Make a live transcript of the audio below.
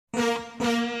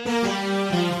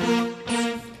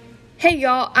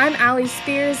y'all, I'm Allie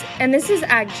Spears, and this is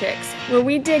Ag Chicks, where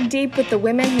we dig deep with the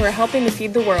women who are helping to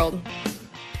feed the world.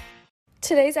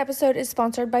 Today's episode is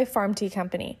sponsored by Farm Tea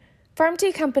Company. Farm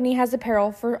Tea Company has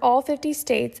apparel for all 50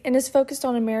 states and is focused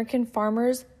on American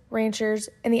farmers, ranchers,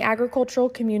 and the agricultural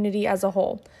community as a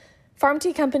whole. Farm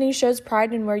Tea Company shows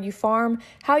pride in where you farm,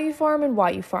 how you farm, and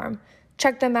why you farm.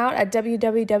 Check them out at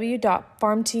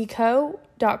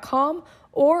www.farmteaco.com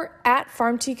or at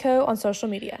FarmTeaCo on social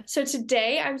media. So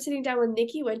today I'm sitting down with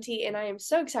Nikki Wente, and I am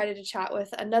so excited to chat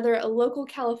with another local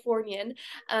Californian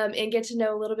and get to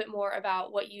know a little bit more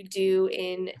about what you do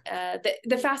in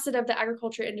the facet of the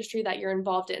agriculture industry that you're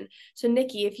involved in. So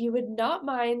Nikki, if you would not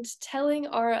mind telling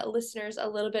our listeners a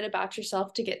little bit about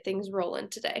yourself to get things rolling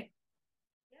today.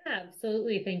 Yeah,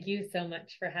 absolutely. Thank you so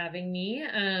much for having me.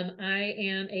 I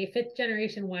am a fifth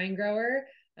generation wine grower.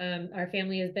 Our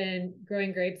family has been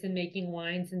growing grapes and making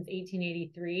wine since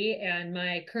 1883. And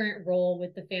my current role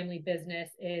with the family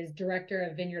business is director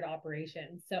of vineyard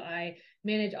operations. So I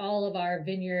manage all of our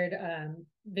vineyard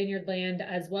land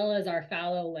as well as our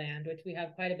fallow land, which we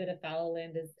have quite a bit of fallow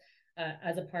land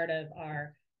as a part of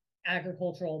our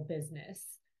agricultural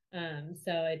business.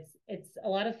 So it's a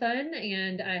lot of fun,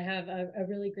 and I have a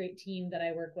really great team that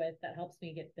I work with that helps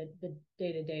me get the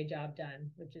day-to-day job done,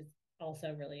 which is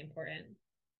also really important.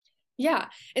 Yeah.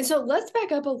 And so let's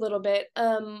back up a little bit.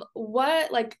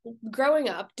 Growing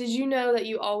up, did you know that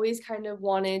you always kind of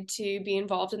wanted to be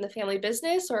involved in the family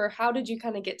business, or how did you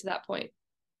kind of get to that point?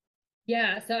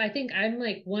 Yeah, so I think I'm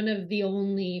like one of the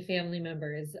only family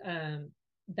members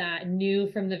that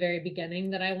knew from the very beginning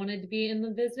that I wanted to be in the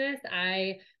business.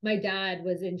 My dad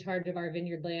was in charge of our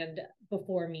vineyard land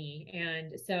before me.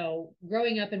 And so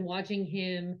growing up and watching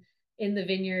him in the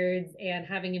vineyards and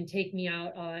having him take me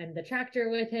out on the tractor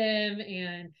with him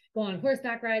and go on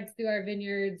horseback rides through our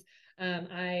vineyards,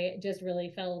 I just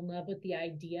really fell in love with the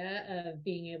idea of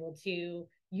being able to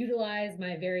utilize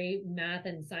my very math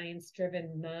and science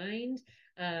driven mind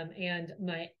and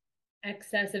my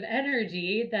excess of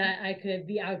energy that I could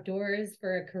be outdoors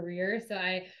for a career. So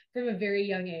from a very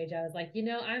young age, I was like,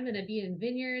 I'm going to be in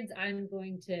vineyards. I'm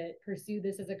going to pursue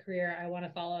this as a career. I want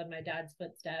to follow in my dad's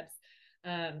footsteps.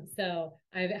 So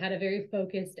I've had a very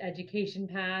focused education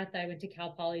path. I went to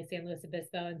Cal Poly San Luis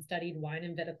Obispo and studied wine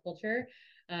and viticulture.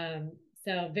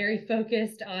 So very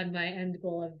focused on my end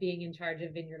goal of being in charge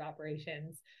of vineyard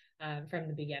operations from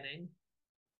the beginning.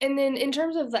 And then in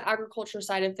terms of the agriculture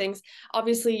side of things,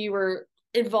 obviously you were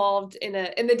involved in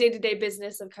the day-to-day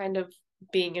business of kind of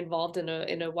being involved in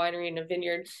a winery and a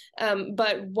vineyard.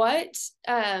 But what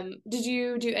did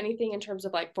you do anything in terms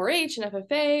of like 4-H and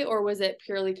FFA, or was it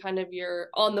purely kind of your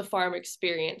on the farm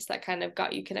experience that kind of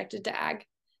got you connected to ag?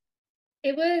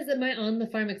 It was my on the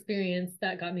farm experience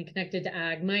that got me connected to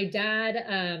ag. My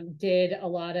dad did a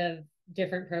lot of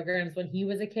different programs when he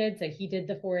was a kid. So he did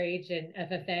the 4-H and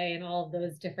FFA and all of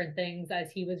those different things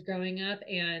as he was growing up.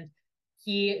 And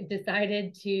he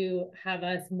decided to have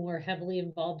us more heavily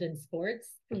involved in sports.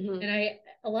 Mm-hmm. And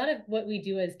a lot of what we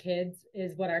do as kids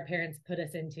is what our parents put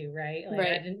us into, right? Like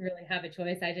Right. I didn't really have a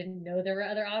choice. I didn't know there were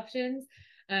other options.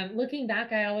 Looking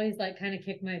back, I always like kind of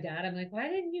kicked my dad. I'm like, why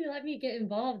didn't you let me get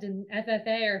involved in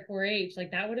FFA or 4-H?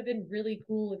 Like that would have been really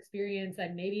cool experience.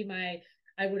 And maybe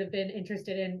I would have been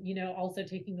interested in, also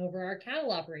taking over our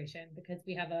cattle operation because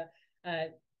we have a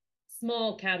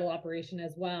small cattle operation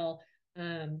as well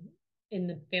in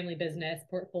the family business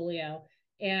portfolio.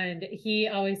 And he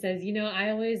always says,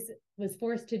 I always was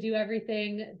forced to do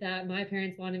everything that my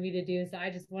parents wanted me to do. So I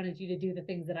just wanted you to do the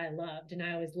things that I loved. And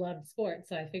I always loved sports.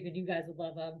 So I figured you guys would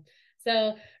love them.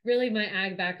 So really my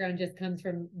ag background just comes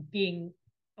from being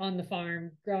on the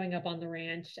farm, growing up on the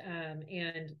ranch,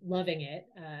 and loving it.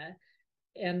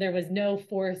 And there was no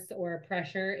force or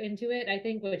pressure into it, I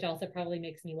think, which also probably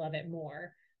makes me love it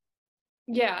more.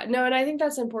 Yeah, no, and I think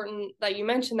that's important that you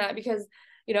mentioned that because,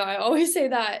 I always say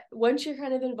that once you're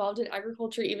kind of involved in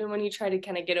agriculture, even when you try to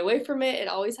kind of get away from it, it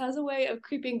always has a way of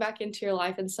creeping back into your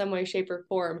life in some way, shape, or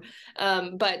form.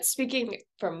 But speaking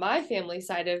from my family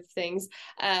side of things,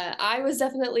 I was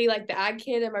definitely like the ag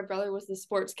kid, and my brother was the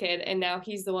sports kid, and now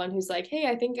he's the one who's like, hey,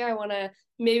 I think I want to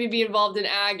maybe be involved in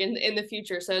ag in the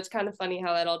future. So it's kind of funny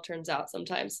how that all turns out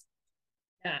sometimes.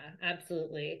 Yeah,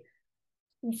 absolutely.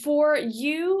 For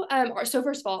you, so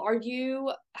first of all,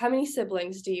 how many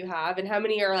siblings do you have, and how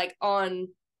many are like on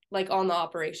the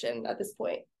operation at this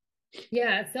point?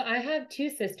 Yeah, so I have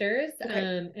two sisters,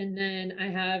 Okay. and then I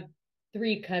have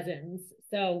three cousins.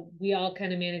 So we all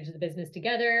kind of manage the business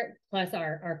together, plus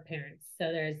our parents.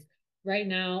 So there's right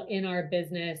now in our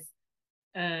business,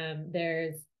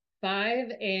 there's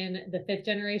 5 in the 5th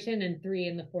generation and 3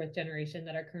 in the 4th generation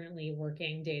that are currently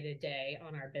working day to day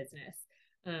on our business.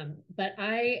 But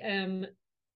I am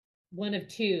one of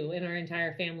 2 in our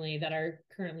entire family that are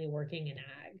currently working in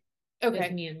ag. Okay.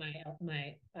 Just me and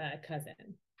my cousin.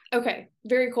 Okay,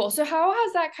 very cool. So how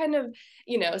has that kind of,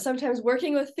 sometimes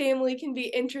working with family can be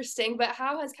interesting, but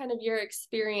how has kind of your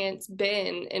experience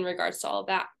been in regards to all of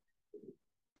that?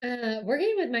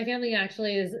 Working with my family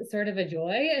actually is sort of a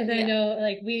joy. And I know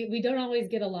like we don't always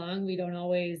get along, we don't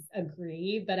always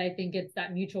agree, but I think it's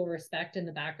that mutual respect in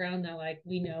the background that like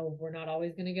we know we're not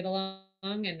always going to get along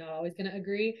and not always going to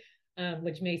agree,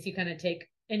 which makes you kind of take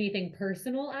anything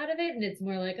personal out of it. And it's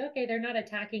more like, okay, they're not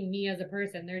attacking me as a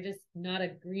person, they're just not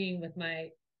agreeing with my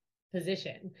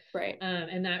position. Right.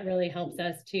 And that really helps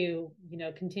us to,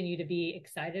 continue to be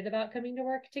excited about coming to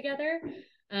work together.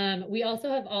 We also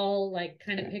have all like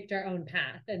kind of picked our own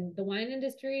path, and the wine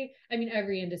industry, I mean,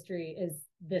 every industry is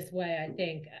this way, I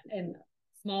think, in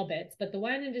small bits, but the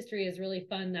wine industry is really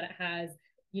fun that it has,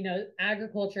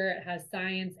 agriculture, it has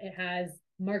science, it has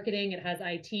marketing, it has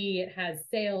IT, it has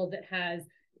sales, it has,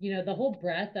 the whole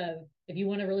breadth of, if you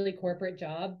want a really corporate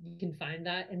job, you can find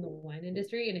that in the wine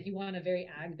industry. And if you want a very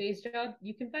ag-based job,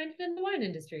 you can find it in the wine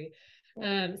industry.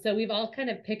 So we've all kind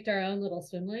of picked our own little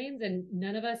swim lanes, and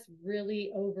none of us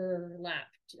really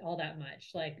overlapped all that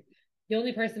much. Like the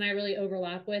only person I really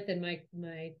overlap with in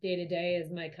my day to day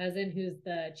is my cousin, who's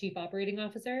the chief operating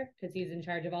officer, because he's in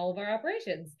charge of all of our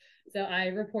operations. So I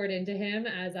report into him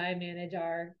as I manage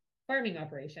our farming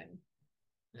operation.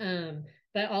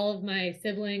 But all of my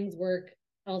siblings work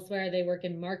elsewhere. They work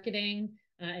in marketing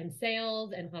and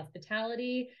sales and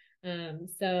hospitality.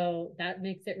 So that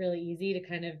makes it really easy to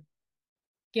kind of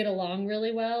get along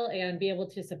really well and be able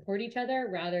to support each other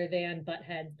rather than butt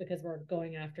heads because we're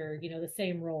going after, the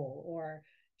same role or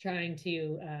trying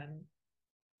to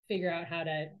figure out how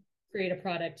to create a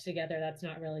product together. That's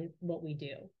not really what we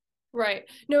do. Right.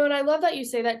 No, and I love that you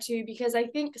say that too, because I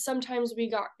think sometimes we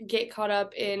get caught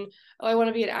up in, oh, I want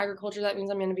to be in agriculture, that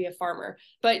means I'm going to be a farmer.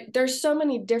 But there's so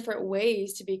many different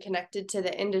ways to be connected to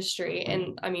the industry.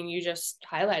 And I mean, you just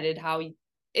highlighted how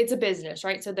it's a business,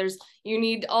 right? So you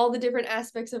need all the different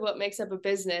aspects of what makes up a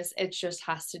business. It just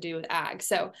has to do with ag.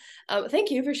 So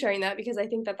thank you for sharing that, because I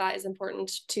think that is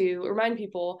important to remind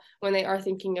people when they are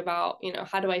thinking about,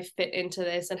 how do I fit into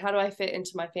this and how do I fit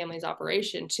into my family's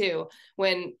operation too?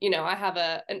 When, I have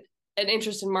an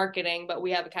interest in marketing, but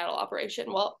we have a cattle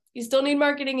operation. Well, you still need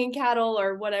marketing in cattle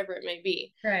or whatever it may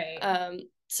be. Right.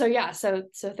 So yeah, so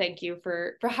thank you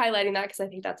for highlighting that, because I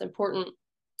think that's important.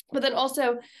 But then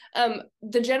also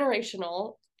the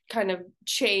generational kind of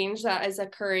change that is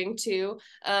occurring too.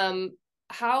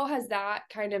 How has that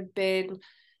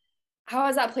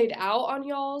played out on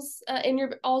y'all's in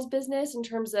your all's business in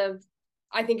terms of,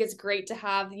 I think it's great to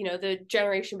have, the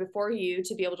generation before you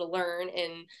to be able to learn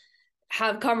and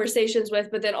have conversations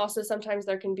with, but then also sometimes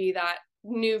there can be that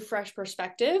new fresh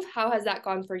perspective. How has that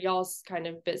gone for y'all's kind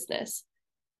of business?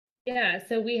 Yeah,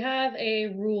 so we have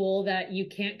a rule that you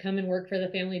can't come and work for the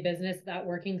family business without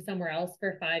working somewhere else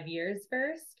for 5 years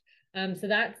first. So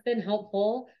that's been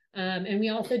helpful. And we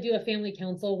also do a family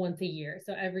council once a year.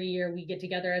 So every year we get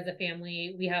together as a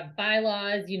family. We have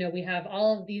bylaws, we have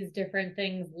all of these different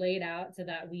things laid out so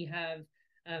that we have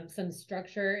some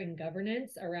structure and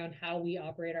governance around how we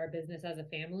operate our business as a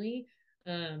family,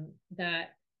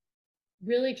 that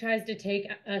really tries to take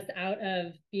us out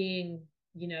of being,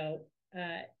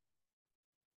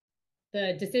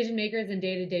 the decision makers in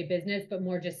day-to-day business, but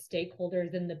more just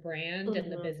stakeholders in the brand and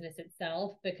the business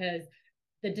itself, because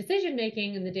the decision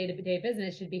making in the day-to-day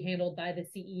business should be handled by the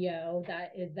CEO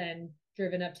that is then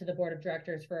driven up to the board of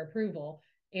directors for approval.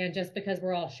 And just because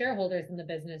we're all shareholders in the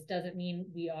business doesn't mean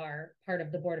we are part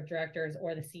of the board of directors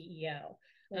or the CEO.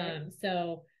 Right.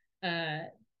 So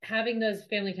having those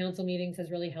family council meetings has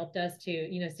really helped us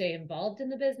to, stay involved in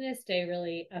the business, stay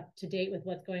really up to date with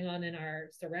what's going on in our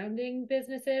surrounding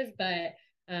businesses, but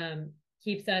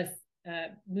keeps us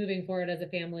moving forward as a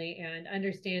family and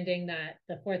understanding that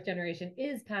the 4th generation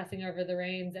is passing over the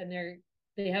reins, and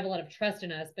they have a lot of trust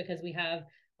in us because we have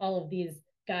all of these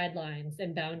guidelines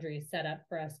and boundaries set up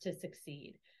for us to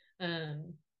succeed.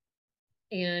 And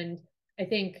I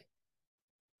think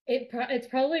it's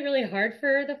probably really hard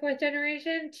for the 4th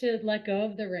generation to let go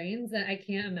of the reins. And I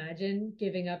can't imagine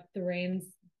giving up the reins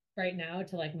right now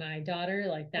to like my daughter.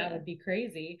 Like that would be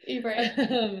crazy.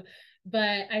 Right.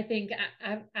 But I think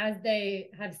as they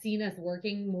have seen us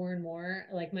working more and more,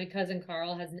 like my cousin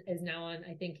Carl is now on,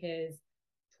 I think, his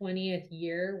 20th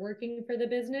year working for the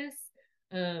business.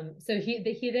 So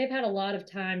they've had a lot of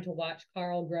time to watch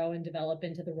Carl grow and develop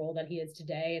into the role that he is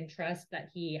today, and trust that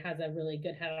he has a really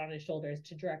good head on his shoulders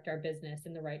to direct our business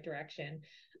in the right direction.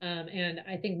 And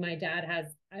I think my dad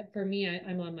has, for me,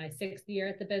 I'm on my 6th year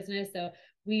at the business, so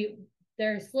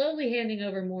they're slowly handing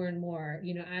over more and more,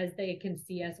 as they can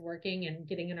see us working and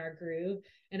getting in our groove.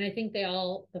 And I think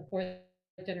the fourth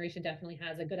generation definitely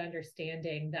has a good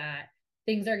understanding that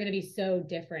things are going to be so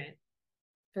different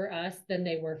for us than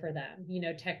they were for them.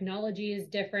 Technology is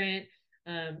different.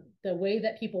 The way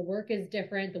that people work is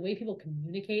different. The way people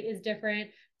communicate is different.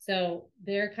 So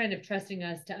they're kind of trusting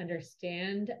us to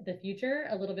understand the future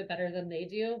a little bit better than they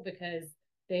do, because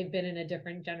they've been in a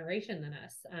different generation than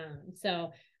us.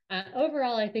 So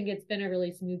overall, I think it's been a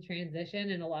really smooth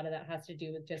transition. And a lot of that has to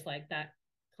do with just like that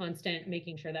constant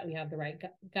making sure that we have the right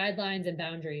guidelines and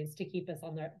boundaries to keep us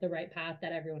on the right path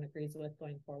that everyone agrees with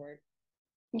going forward.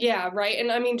 Yeah, right.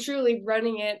 And I mean, truly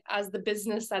running it as the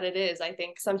business that it is. I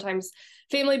think sometimes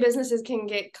family businesses can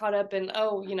get caught up in,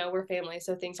 oh, we're family,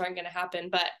 so things aren't going to happen.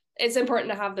 But it's important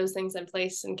to have those things in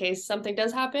place in case something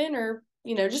does happen, or,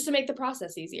 just to make the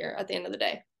process easier at the end of the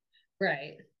day.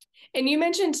 Right. And you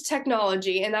mentioned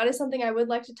technology, and that is something I would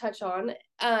like to touch on.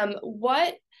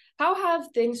 How have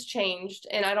things changed?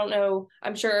 And I don't know,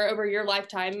 I'm sure over your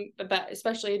lifetime, but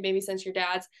especially maybe since your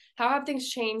dad's, how have things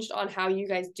changed on how you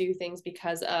guys do things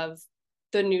because of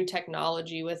the new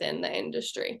technology within the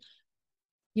industry?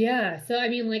 Yeah. So, I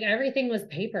mean, like everything was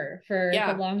paper for the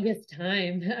Yeah. longest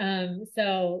time.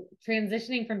 So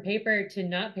transitioning from paper to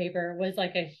not paper was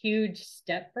like a huge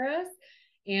step for us.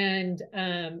 And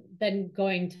then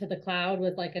going to the cloud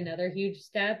was like another huge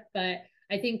step. But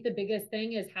I think the biggest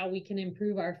thing is how we can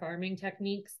improve our farming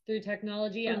techniques through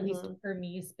technology, at least for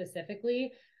me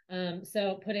specifically.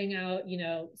 So putting out,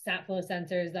 sat flow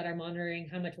sensors that are monitoring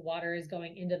how much water is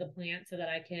going into the plant so that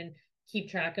I can keep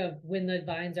track of when the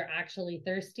vines are actually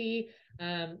thirsty. We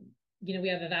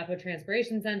have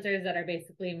evapotranspiration sensors that are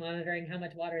basically monitoring how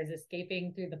much water is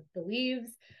escaping through the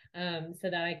leaves, so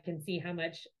that I can see how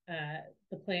much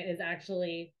the plant is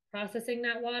actually processing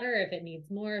that water, if it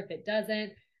needs more, if it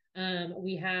doesn't.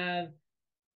 We have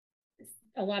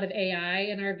a lot of AI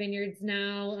in our vineyards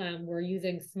now. We're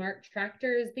using smart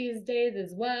tractors these days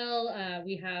as well.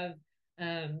 We have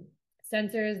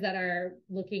sensors that are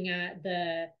looking at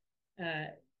the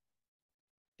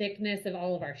thickness of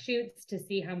all of our shoots to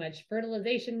see how much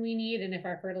fertilization we need and if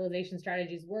our fertilization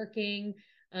strategy is working.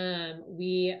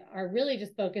 We are really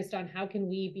just focused on how can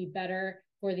we be better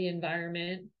for the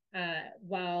environment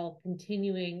while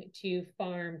continuing to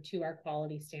farm to our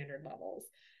quality standard levels.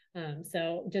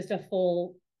 So just a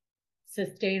full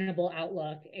sustainable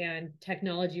outlook, and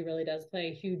technology really does play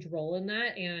a huge role in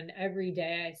that. And every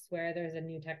day I swear there's a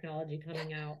new technology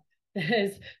coming out that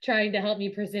is trying to help me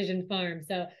precision farm.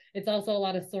 So it's also a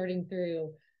lot of sorting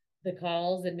through the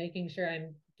calls and making sure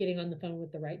I'm getting on the phone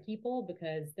with the right people,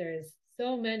 because there's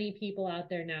so many people out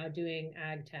there now doing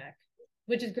ag tech,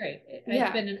 which is great.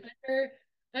 It's been an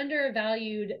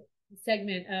undervalued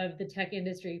segment of the tech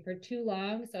industry for too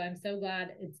long. So I'm so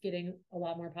glad it's getting a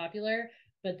lot more popular,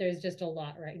 but there's just a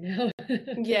lot right now.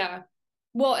 Yeah.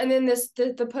 Well, and then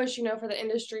the push, for the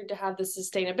industry to have the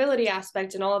sustainability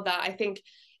aspect and all of that, I think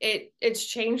it's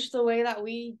changed the way that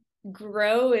we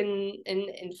grow and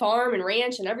farm and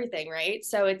ranch and everything, right?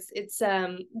 So it's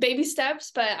baby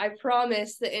steps, but I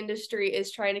promise the industry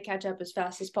is trying to catch up as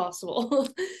fast as possible.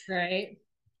 Right.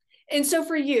 And so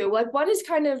for you, like what is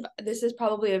kind of, this is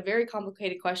probably a very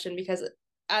complicated question because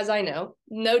as I know,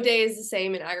 no day is the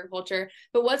same in agriculture,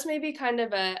 but what's maybe kind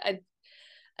of a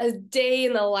day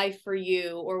in the life for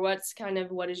you, or what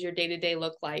does your day-to-day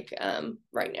look like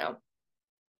right now?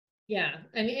 Yeah.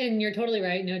 I mean, and you're totally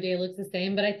right. No day looks the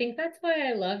same, but I think that's why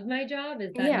I love my job,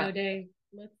 is that Yeah. no day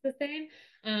looks the same.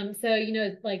 So,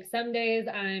 like some days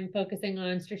I'm focusing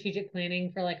on strategic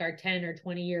planning for like our 10 or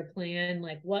 20-year plan.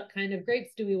 Like what kind of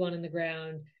grapes do we want in the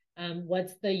ground?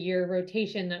 What's the year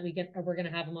rotation that we're going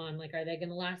to have them on? Like, are they going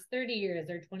to last 30 years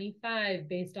or 25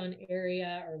 based on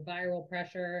area or viral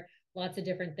pressure? Lots of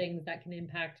different things that can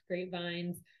impact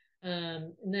grapevines.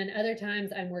 And then other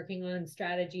times I'm working on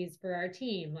strategies for our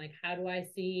team. Like, how do I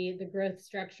see the growth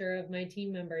structure of my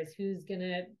team members? Who's going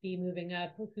to be moving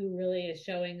up? Who really is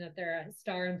showing that they're a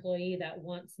star employee that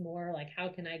wants more? Like, how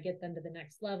can I get them to the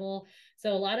next level?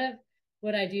 So a lot of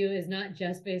what I do is not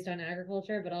just based on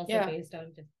agriculture, but also based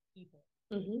on just people.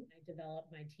 Mm-hmm. I develop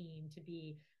my team to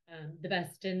be the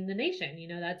best in the nation.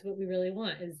 That's what we really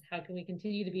want, is how can we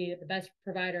continue to be the best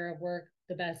provider of work,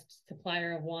 the best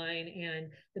supplier of wine, and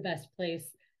the best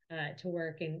place to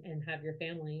work and have your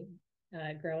family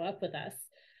grow up with us.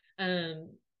 Um,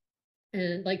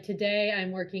 And like today,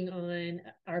 I'm working on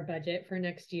our budget for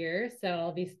next year.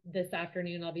 So this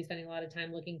afternoon, I'll be spending a lot of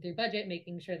time looking through budget,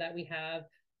 making sure that we have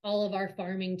all of our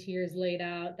farming tiers laid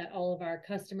out, that all of our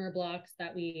customer blocks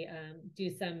that we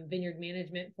do some vineyard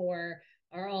management for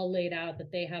are all laid out,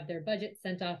 that they have their budget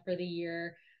sent off for the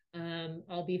year.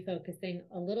 I'll be focusing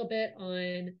a little bit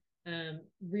on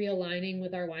realigning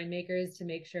with our winemakers to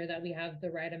make sure that we have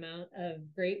the right amount of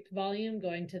grape volume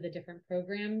going to the different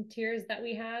program tiers that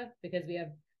we have, because we have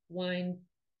wine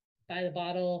by the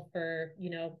bottle for,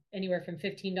 anywhere from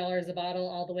 $15 a bottle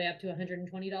all the way up to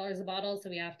 $120 a bottle. So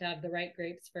we have to have the right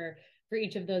grapes for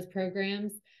each of those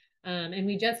programs. And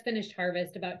we just finished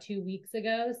harvest about 2 weeks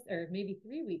ago, or maybe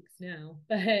 3 weeks now.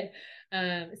 But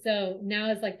so now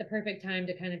is like the perfect time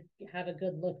to kind of have a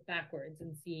good look backwards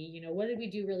and see, what did we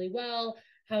do really well?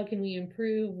 How can we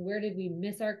improve? Where did we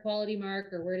miss our quality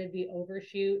mark, or where did we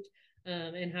overshoot?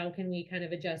 And how can we kind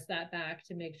of adjust that back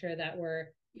to make sure that we're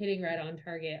hitting right on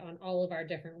target on all of our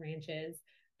different ranches.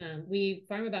 We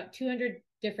farm about 200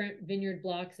 different vineyard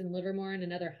blocks in Livermore and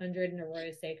another 100 in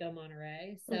Arroyo Seco,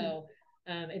 Monterey. So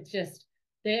it's just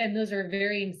and those are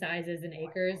varying sizes and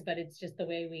acres, but it's just the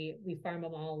way we farm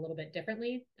them all a little bit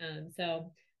differently.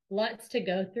 So lots to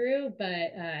go through,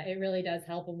 but it really does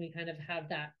help when we kind of have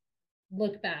that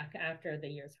look back after the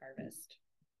year's harvest.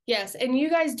 Yes, and you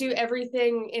guys do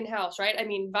everything in-house, right? I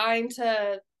mean, vine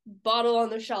to bottle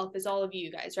on the shelf is all of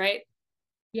you guys, right?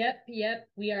 Yep.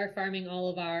 We are farming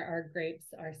all of our grapes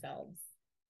ourselves.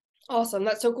 Awesome.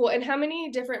 That's so cool. And how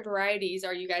many different varieties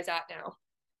are you guys at now?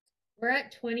 We're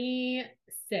at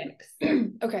 26.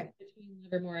 Okay. Between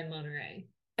Livermore and Monterey.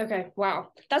 Okay. Wow.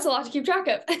 That's a lot to keep track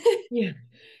of. Yeah.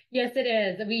 Yes, it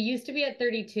is. We used to be at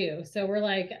 32. So we're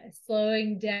like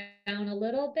slowing down a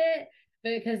little bit,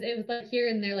 because it was like here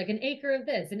and there, like an acre of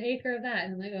this, an acre of that.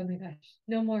 And I'm like, oh my gosh,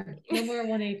 no more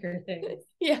 1 acre things.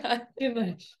 Yeah. Too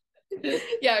much.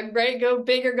 Yeah, right. Go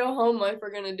big or go home if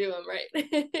we're gonna do them,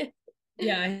 right?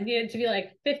 Yeah, I need it to be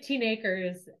like 15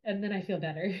 acres and then I feel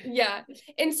better. Yeah.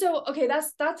 And so, okay,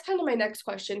 that's kind of my next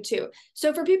question too.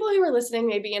 So for people who are listening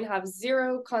maybe and have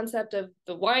zero concept of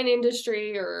the wine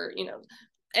industry, or,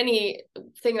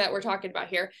 anything that we're talking about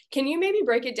here, can you maybe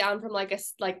break it down from like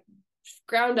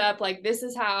ground up, like this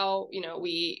is how,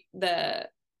 the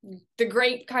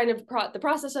grape kind of the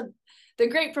process of the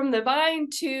grape from the vine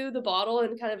to the bottle,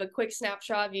 and kind of a quick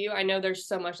snapshot view. I know there's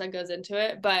so much that goes into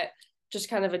it, but just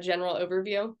kind of a general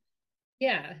overview.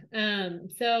 Yeah.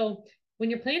 So when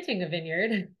you're planting a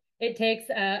vineyard, it takes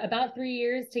about 3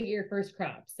 years to get your first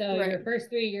crop. So Right. your first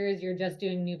 3 years, you're just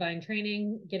doing new vine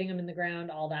training, getting them in the ground,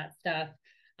 all that stuff.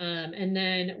 And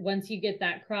then once you get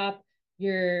that crop,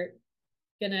 you're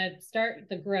going to start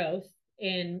the growth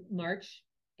in March.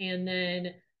 And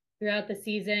then throughout the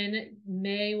season,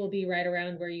 May will be right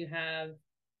around where you have,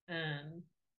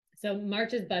 so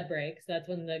March is bud break. So that's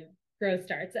when the growth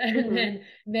starts. And then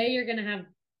May, you're going to have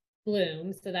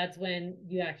bloom. So that's when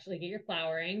you actually get your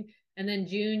flowering. And then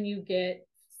June, you get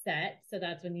set. So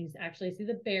that's when you actually see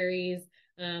the berries.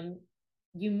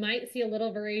 You might see a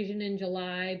little veraison in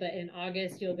July, but in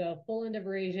August, you'll go full into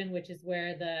veraison, which is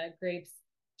where the grapes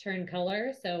turn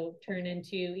color. So turn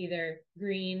into either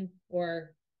green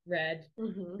or red.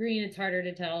 Green, it's harder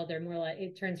to tell. They're more like,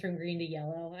 it turns from green to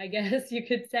yellow, I guess you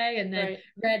could say. And then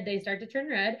red, they start to turn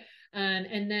red.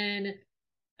 And then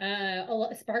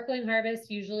sparkling harvest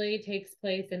usually takes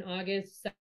place in August.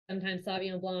 Sometimes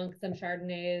Sauvignon Blanc, some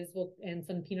Chardonnays and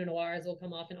some Pinot Noirs will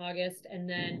come off in August. And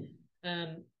then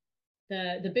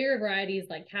the bigger varieties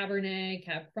like Cabernet,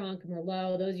 Cab Franc,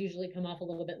 Merlot, those usually come off a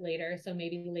little bit later. So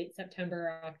maybe late September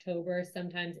or October,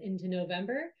 sometimes into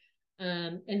November.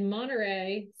 In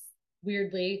Monterey,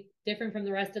 weirdly different from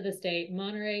the rest of the state,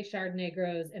 Monterey Chardonnay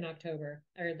grows in October,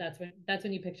 or that's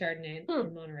when you pick Chardonnay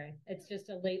in Monterey. It's just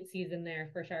a late season there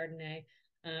for Chardonnay.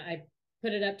 I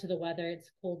put it up to the weather. It's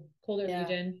colder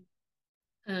region.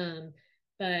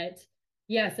 But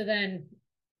yeah, so then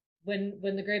when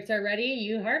the grapes are ready,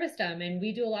 you harvest them, and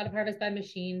we do a lot of harvest by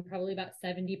machine, probably about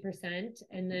 70%,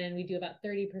 and then we do about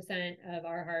 30% of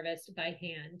our harvest by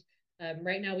hand.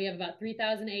 Right now we have about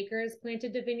 3,000 acres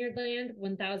planted to vineyard land,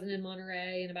 1,000 in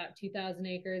Monterey and about 2,000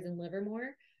 acres in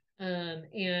Livermore.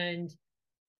 And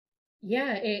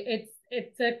yeah,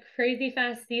 it's a crazy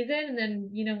fast season. And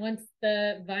then, once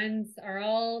the vines are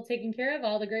all taken care of,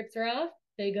 all the grapes are off,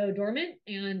 they go dormant.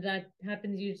 And that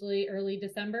happens usually early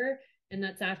December. And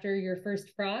that's after your first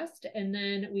frost. And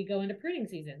then we go into pruning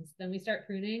seasons. Then we start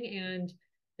pruning, and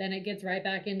then it gets right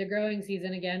back into growing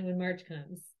season again when March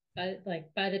comes.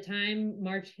 By the time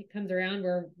March comes around,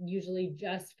 we're usually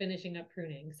just finishing up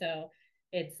pruning. So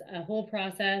It's a whole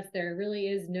process. There really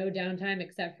is no downtime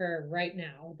except for right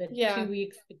now, the Yeah. 2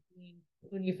 weeks between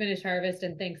when you finish harvest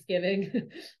and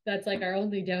Thanksgiving. That's like our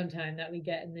only downtime that we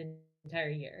get in the entire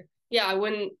year. Yeah,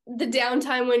 when the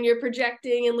downtime when you're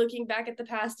projecting and looking back at the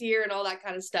past year and all that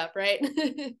kind of stuff, right?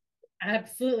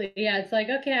 Absolutely. Yeah. It's like,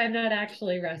 okay, I'm not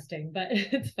actually resting, but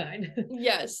it's fine.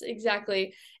 Yes,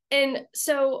 exactly. And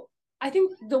so I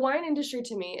think the wine industry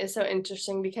to me is so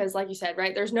interesting because, like you said,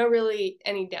 right, there's no really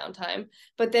any downtime,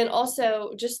 but then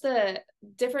also just the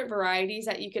different varieties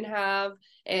that you can have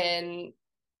and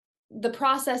the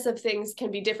process of things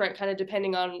can be different kind of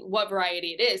depending on what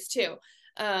variety it is too.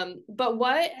 But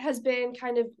what has been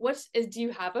kind of do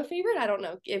you have a favorite? I don't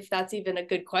know if that's even a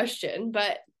good question,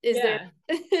 but is there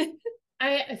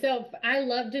Yeah. I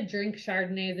love to drink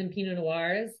Chardonnays and Pinot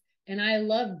Noirs, and I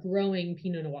love growing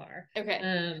Pinot Noir.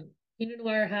 okay. Pinot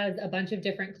Noir has a bunch of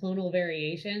different clonal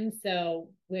variations. So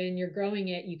when you're growing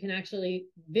it, you can actually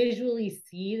visually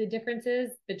see the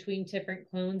differences between different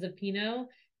clones of Pinot.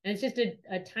 And it's just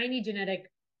a tiny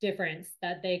genetic difference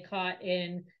that they caught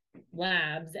in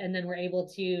labs, and then we're able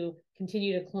to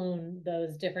continue to clone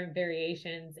those different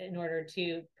variations in order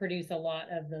to produce a lot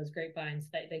of those grapevines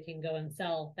that they can go and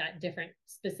sell that different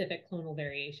specific clonal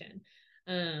variation.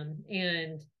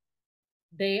 And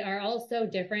they are all so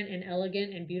different and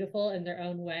elegant and beautiful in their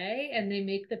own way, and they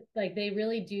make they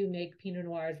really do make Pinot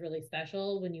Noirs really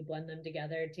special when you blend them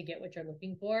together to get what you're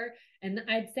looking for. And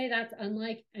I'd say that's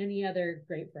unlike any other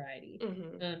grape variety.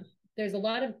 Mm-hmm. There's a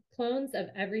lot of clones of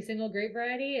every single grape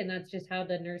variety, and that's just how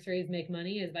the nurseries make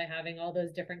money, is by having all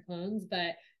those different clones.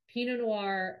 But Pinot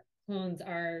Noir clones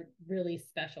are really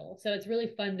special, so it's really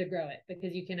fun to grow it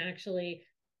because you can actually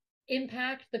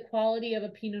impact the quality of a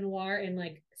Pinot Noir and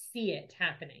like see it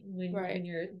happening when Right.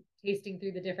 you're tasting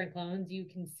through the different clones. You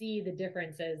can see the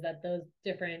differences that those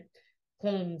different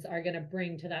clones are going to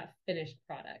bring to that finished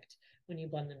product when you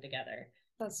blend them together.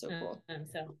 That's so cool.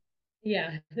 So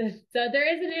yeah, so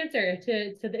there is an answer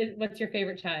to what's your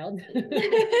favorite child.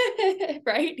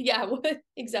 Right? Yeah,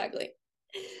 exactly.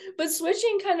 But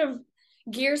switching kind of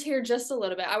gears here just a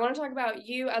little bit, I want to talk about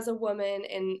you as a woman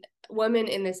and woman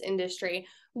in this industry.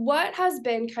 What has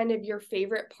been kind of your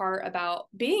favorite part about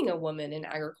being a woman in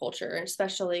agriculture,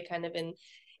 especially kind of in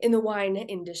the wine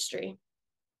industry?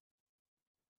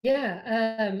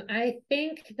 Yeah, I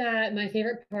think that my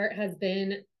favorite part has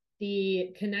been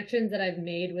the connections that I've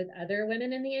made with other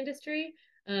women in the industry.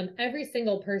 Every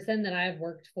single person that I've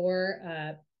worked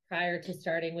for prior to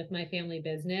starting with my family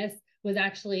business was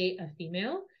actually a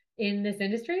female in this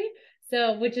industry.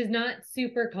 So, which is not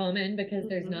super common because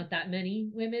there's Mm-hmm. not that many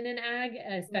women in ag,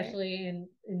 Right. especially in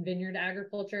vineyard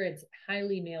agriculture. It's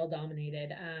highly male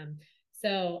dominated.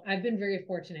 So I've been very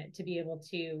fortunate to be able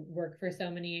to work for so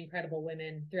many incredible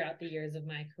women throughout the years of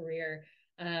my career.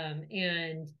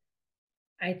 And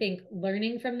I think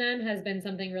learning from them has been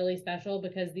something really special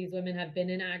because these women have been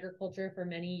in agriculture for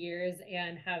many years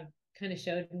and have kind of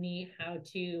showed me how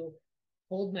to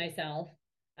hold myself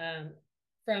um,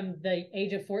 from the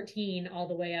age of 14 all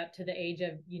the way up to the age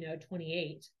of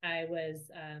 28. I was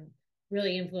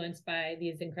really influenced by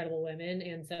these incredible women,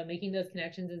 and so making those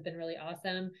connections has been really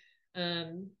awesome.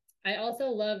 um, I also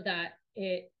love that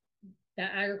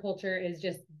agriculture is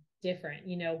just different.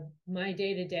 My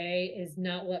day to day is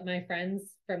not what my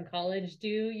friends from college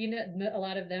do. A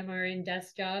lot of them are in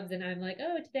desk jobs, and I'm like,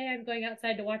 oh, today I'm going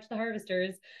outside to watch the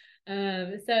harvesters.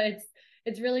 So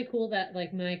it's really cool that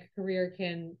like my career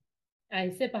can. I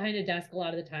sit behind a desk a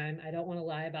lot of the time. I don't want to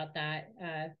lie about that.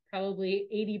 Probably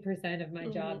 80% of my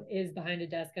job Mm-hmm. is behind a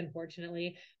desk,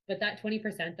 unfortunately. But that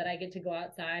 20% that I get to go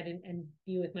outside and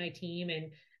be with my team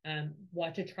and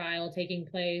watch a trial taking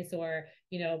place, or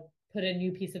put a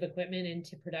new piece of equipment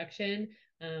into production,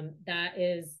 that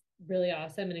is really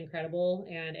awesome and incredible,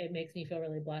 and it makes me feel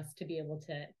really blessed to be able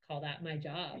to call that my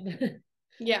job.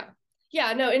 Yeah.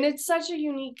 Yeah, no, and it's such a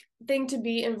unique thing to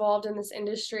be involved in this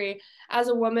industry as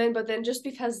a woman, but then just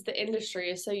because the industry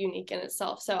is so unique in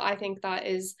itself. So I think that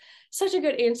is such a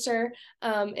good answer.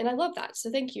 And I love that.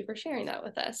 So thank you for sharing that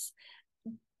with us.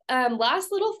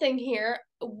 Last little thing here.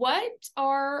 What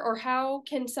are or how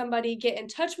can somebody get in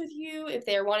touch with you if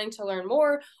they're wanting to learn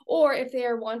more or if they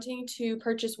are wanting to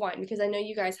purchase wine? Because I know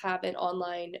you guys have an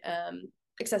online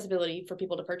accessibility for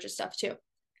people to purchase stuff too.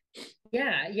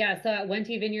 Yeah. So at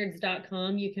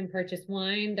wentyvineyards.com, you can purchase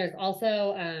wine. There's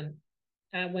also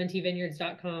at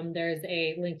wentyvineyards.com, there's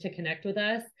a link to connect with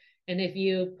us. And if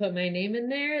you put my name in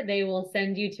there, they will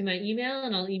send you to my email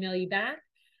and I'll email you back.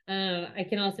 I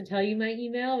can also tell you my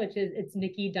email, which is it's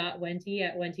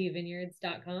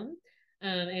nikki.wenty@wentyvineyards.com.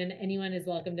 And anyone is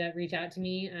welcome to reach out to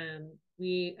me.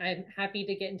 I'm happy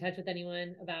to get in touch with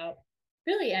anyone about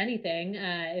really anything.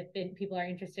 If people are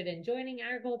interested in joining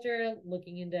agriculture,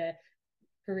 looking into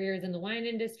careers in the wine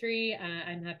industry,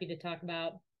 I'm happy to talk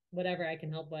about whatever I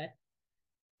can help with.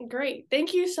 Great.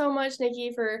 Thank you so much,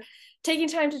 Nikki, for taking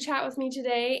time to chat with me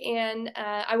today. And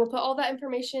I will put all that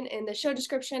information in the show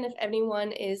description if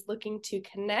anyone is looking to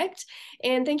connect.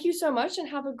 And thank you so much and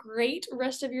have a great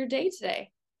rest of your day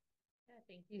today. Yeah,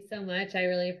 thank you so much. I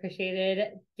really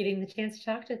appreciated getting the chance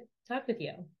to talk with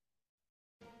you.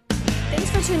 Thanks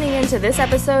for tuning in to this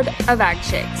episode of Ag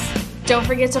Chicks. Don't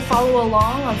forget to follow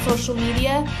along on social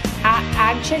media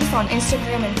at AgChicks on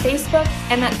Instagram and Facebook,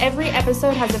 and that every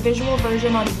episode has a visual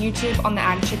version on YouTube on the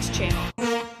Ag Chicks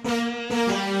channel.